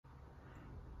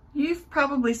You've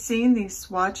probably seen these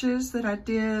swatches that I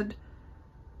did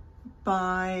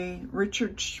by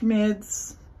Richard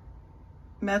Schmid's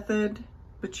method,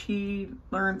 which he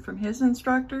learned from his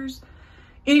instructors.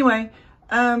 Anyway,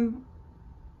 I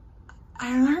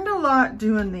learned a lot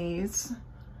doing these,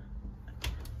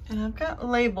 and I've got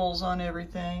labels on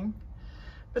everything.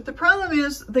 But the problem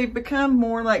is they've become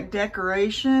more like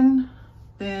decoration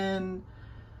than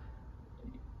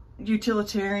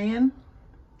utilitarian,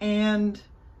 and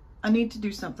I need to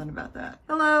do something about that.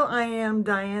 Hello, I am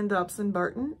Diane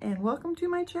Dobson-Barton, and welcome to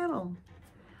my channel.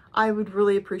 I would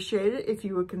really appreciate it if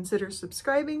you would consider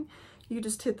subscribing. You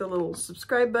just hit the little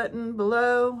subscribe button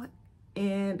below,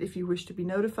 and if you wish to be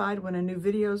notified when a new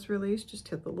video is released, just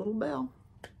hit the little bell.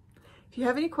 If you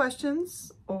have any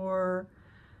questions or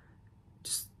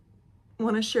just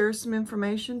want to share some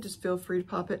information, just feel free to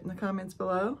pop it in the comments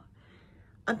below.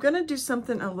 I'm going to do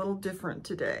something a little different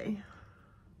today.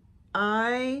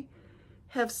 I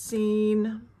have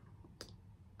seen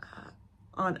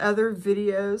on other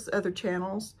videos, other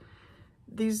channels,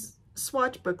 these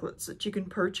swatch booklets that you can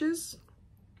purchase,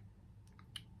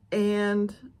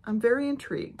 and I'm very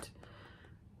intrigued.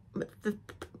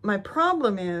 My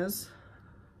problem is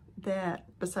that,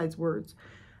 besides words,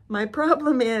 my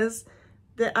problem is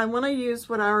that I want to use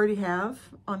what I already have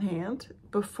on hand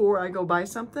before I go buy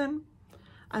something.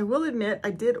 I will admit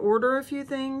I did order a few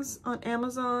things on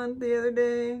Amazon the other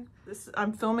day.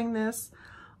 I'm filming this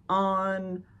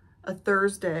on a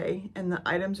Thursday, and the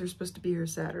items are supposed to be here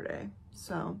Saturday.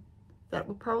 So that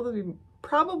will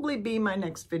probably be my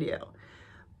next video.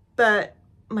 But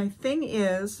my thing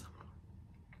is,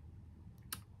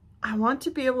 I want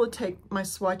to be able to take my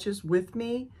swatches with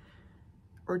me,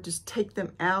 or just take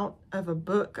them out of a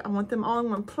book. I want them all in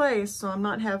one place, so I'm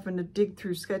not having to dig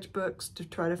through sketchbooks to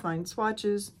try to find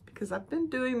swatches, because I've been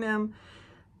doing them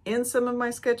in some of my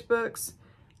sketchbooks,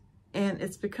 and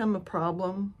it's become a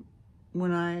problem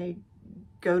when I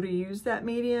go to use that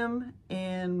medium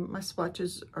and my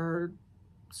swatches are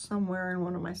somewhere in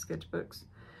one of my sketchbooks.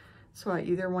 So I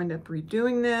either wind up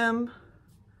redoing them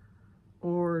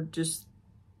or just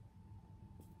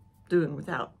doing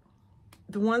without.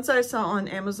 The ones I saw on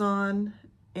Amazon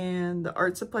and the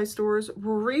art supply stores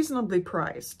were reasonably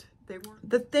priced.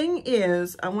 The thing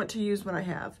is, I want to use what I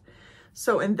have.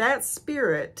 So in that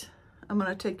spirit, I'm going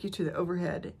to take you to the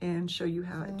overhead and show you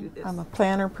how I do this. I'm a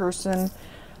planner person.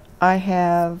 I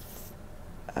have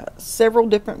several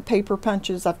different paper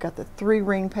punches. I've got the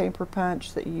 3-ring paper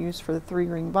punch that you use for the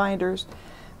 3-ring binders.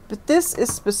 But this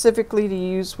is specifically to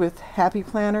use with happy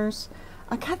planners.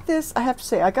 I got this, I have to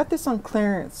say, I got this on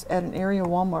clearance at an area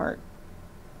Walmart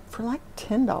for like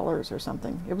 $10 or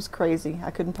something. It was crazy.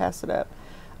 I couldn't pass it up.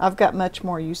 I've got much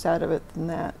more use out of it than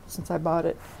that since I bought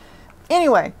it.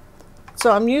 Anyway,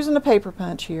 so I'm using a paper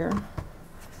punch here.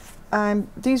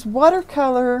 These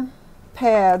watercolor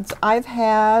pads I've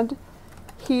had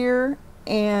here,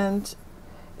 and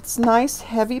it's nice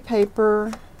heavy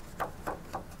paper.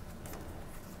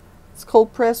 It's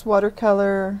cold pressed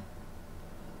watercolor,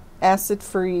 acid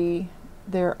free.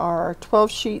 There are 12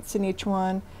 sheets in each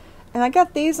one, and I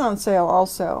got these on sale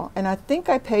also, and I think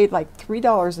I paid like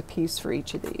 $3 a piece for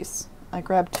each of these. I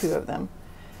grabbed 2 of them.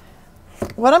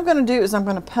 What I'm going to do is I'm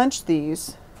going to punch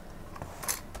these,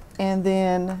 and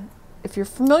then if you're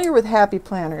familiar with happy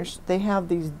planners, they have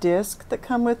these discs that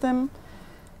come with them,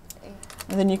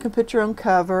 and then you can put your own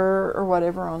cover or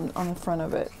whatever on the front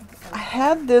of it. I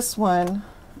had this one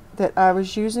that I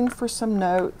was using for some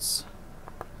notes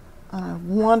on a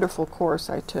wonderful course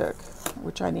I took,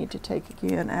 which I need to take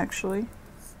again actually.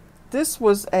 This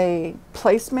was a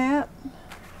placemat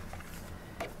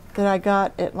that I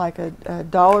got at like a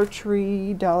Dollar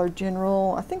Tree, Dollar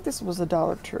General. I think this was a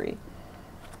Dollar Tree.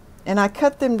 And I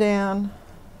cut them down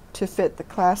to fit the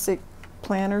classic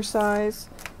planner size,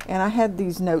 and I had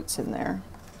these notes in there.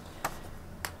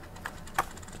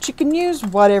 But you can use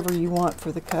whatever you want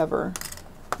for the cover.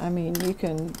 I mean, you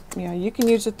can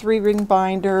use a 3-ring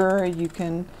binder. You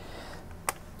can,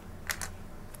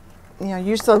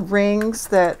 use the rings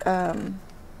that,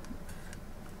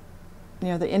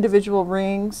 the individual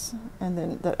rings, and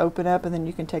then that open up, and then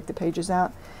you can take the pages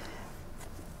out.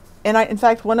 And in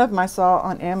fact, one of them I saw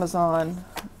on Amazon.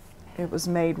 It was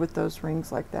made with those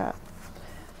rings like that.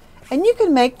 And you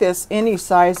can make this any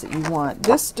size that you want.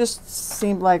 This just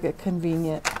seemed like a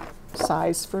convenient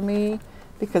size for me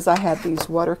because I had these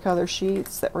watercolor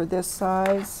sheets that were this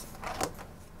size.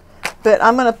 But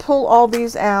I'm going to pull all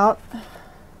these out,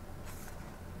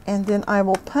 and then I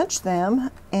will punch them,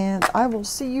 and I will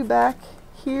see you back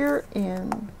here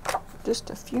in just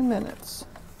a few minutes.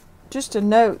 Just a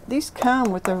note, these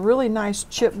come with a really nice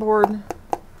chipboard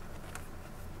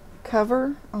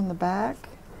cover on the back.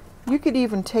 You could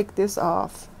even take this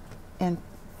off and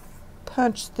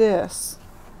punch this.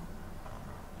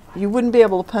 You wouldn't be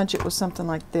able to punch it with something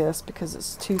like this because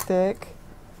it's too thick.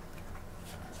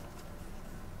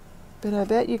 But I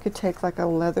bet you could take like a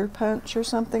leather punch or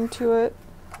something to it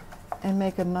and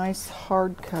make a nice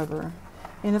hard cover.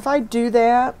 And if I do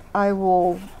that,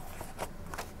 I'll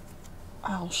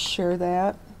share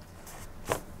that.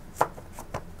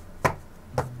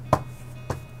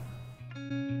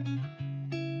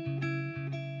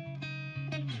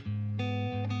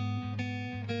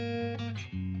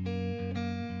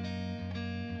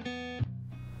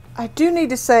 I do need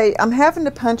to say I'm having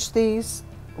to punch these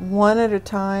one at a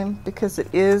time because it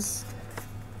is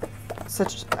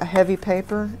such a heavy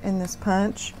paper in this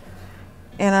punch,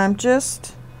 and I'm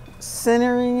just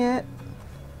centering it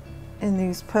in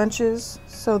these punches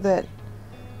so that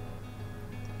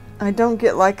I don't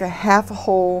get like a half a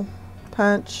hole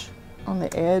punch on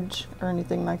the edge or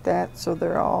anything like that, so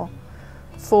they're all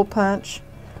full punch.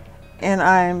 And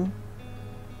I'm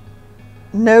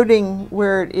noting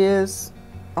where it is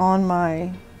on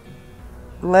my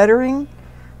lettering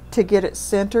to get it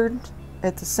centered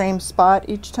at the same spot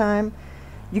each time.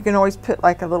 You can always put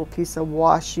like a little piece of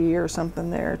washi or something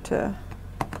there to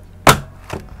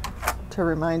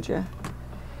remind you.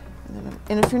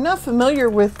 And if you're not familiar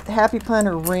with Happy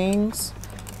Planner rings,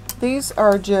 these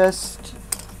are just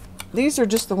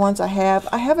the ones I have.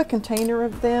 I have a container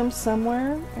of them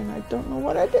somewhere, and I don't know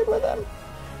what I did with them.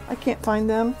 I can't find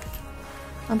them.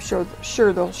 I'm sure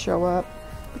they'll show up.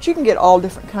 But you can get all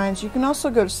different kinds. You can also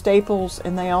go to Staples,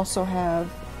 and they also have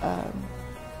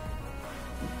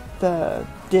the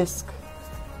disc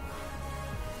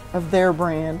of their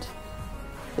brand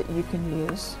that you can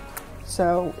use.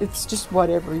 So it's just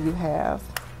whatever you have.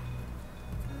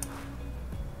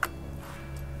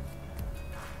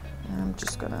 And I'm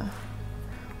just gonna...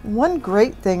 One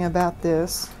great thing about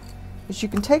this is you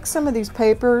can take some of these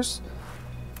papers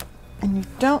and you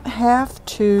don't have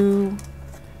to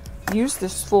use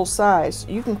this full size.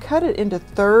 You can cut it into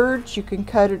thirds. You can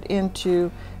cut it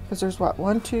into, because there's what,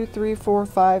 1, 2, 3, 4,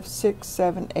 5, 6,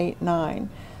 7, 8, 9.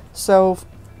 So,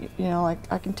 you know, like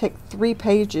I can take 3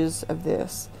 pages of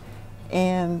this,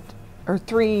 and or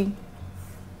three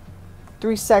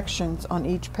sections on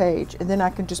each page, and then I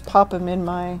can just pop them in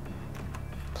my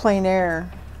plein air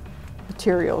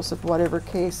materials of whatever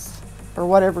case or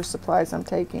whatever supplies I'm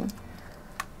taking.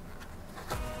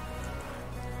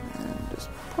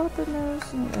 Popping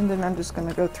those, and then I'm just going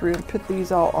to go through and put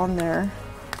these all on there.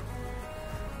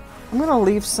 I'm going to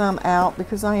leave some out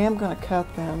because I am going to cut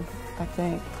them, I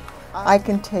think. I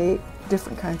can take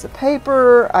different kinds of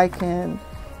paper. I can,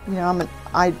 you know,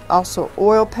 I also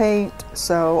oil paint,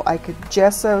 so I could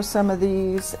gesso some of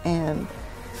these and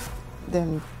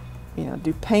then, you know,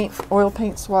 do oil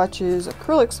paint swatches,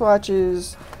 acrylic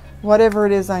swatches, whatever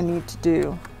it is I need to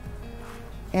do.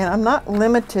 And I'm not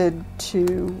limited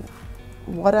to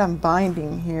what I'm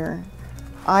binding here.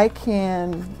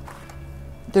 There's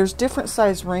different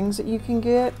size rings that you can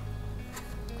get.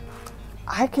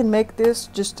 I can make this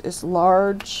just as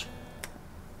large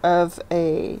of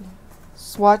a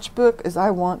swatch book as I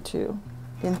want to.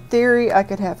 In theory, I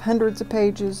could have hundreds of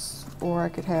pages, or I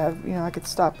could have, you know, I could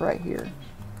stop right here.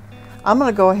 I'm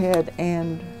going to go ahead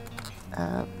and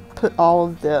put all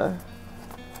of the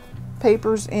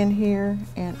papers in here,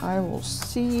 and I will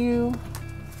see you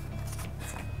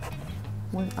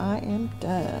when I am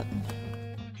done.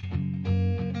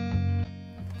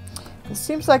 It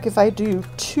seems like if I do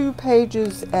 2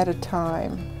 pages at a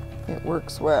time, it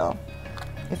works well.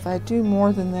 If I do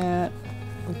more than that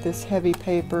with this heavy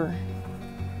paper,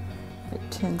 it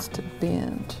tends to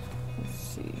bend. Let's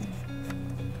see.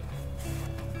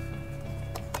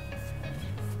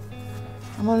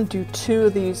 I'm going to do 2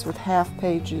 of these with half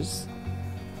pages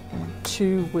and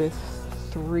 2 with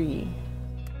 3.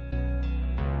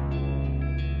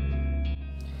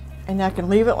 And I can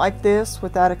leave it like this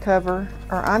without a cover,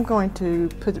 or I'm going to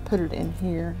put it in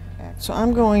here. So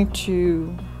I'm going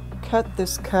to cut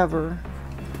this cover.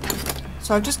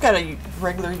 So I've just got a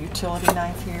regular utility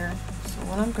knife here. So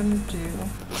what I'm going to do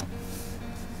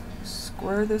is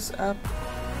square this up.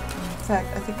 In fact,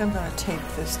 I think I'm going to tape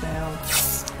this down.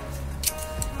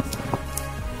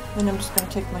 Then I'm just going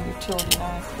to take my utility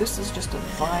knife. This is just a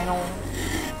vinyl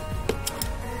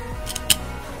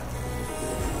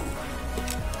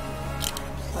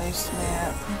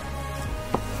placemat.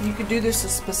 You could do this a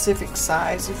specific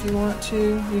size if you want to,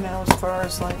 you know, as far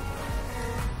as like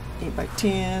 8 by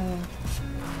 10,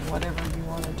 whatever you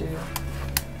want to do.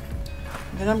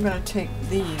 And then I'm going to take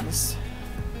these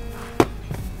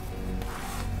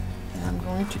and I'm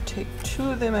going to take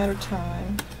 2 of them at a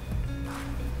time.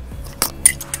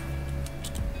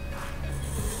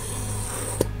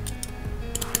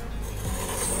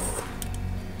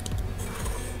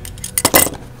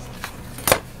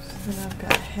 So then I've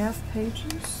got half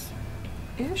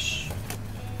pages-ish.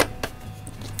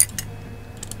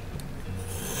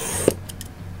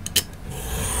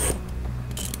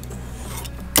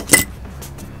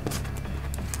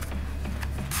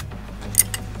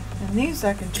 And these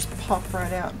I can just pop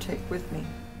right out and take with me.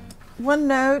 One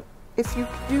note, if you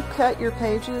do cut your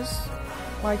pages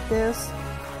like this,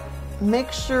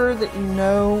 make sure that you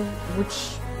know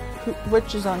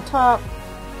which is on top,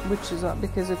 which is up,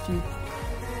 because if you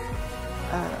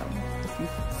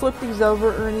flip these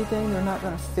over or anything, they're not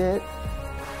going to fit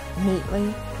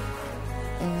neatly.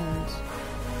 And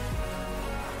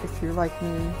if you're like me,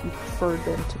 you prefer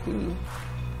them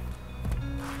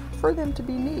to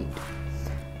be neat.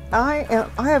 I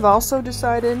have also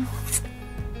decided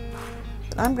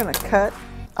I'm going to cut.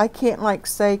 I can't like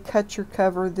say cut your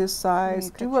cover this size.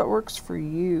 Do what works for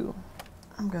you.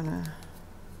 I'm going to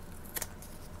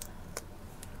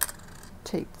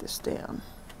tape this down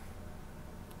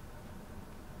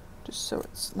just so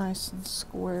it's nice and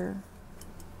square.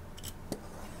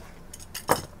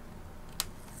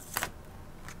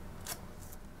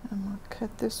 I'm going to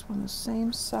cut this one the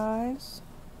same size.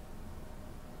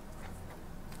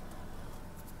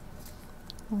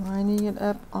 Lining it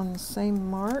up on the same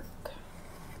mark.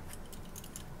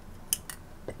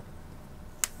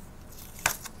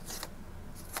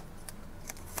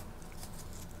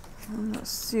 And let's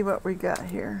see what we got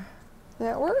here.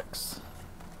 That works.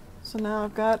 So now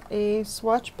I've got a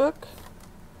swatch book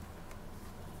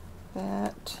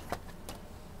that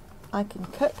I can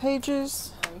cut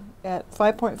pages at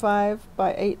 5.5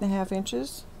 by 8.5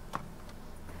 inches.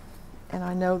 And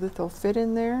I know that they'll fit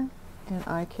in there, and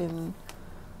I can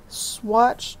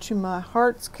swatch to my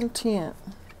heart's content.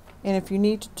 And if you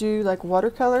need to do like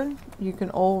watercolor, you can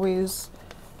always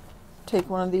take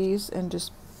one of these and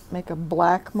just make a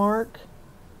black mark,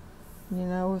 you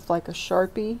know, with like a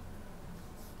Sharpie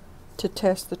to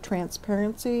test the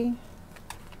transparency.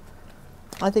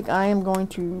 I think I am going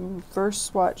to first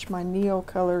swatch my Neo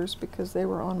colors because they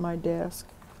were on my desk.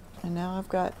 And now I've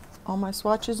got all my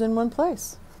swatches in one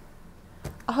place.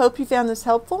 I hope you found this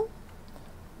helpful.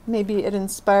 Maybe it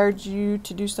inspired you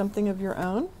to do something of your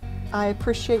own. I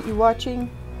appreciate you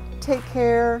watching. Take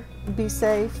care, be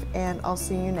safe, and I'll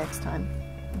see you next time.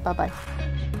 Bye-bye.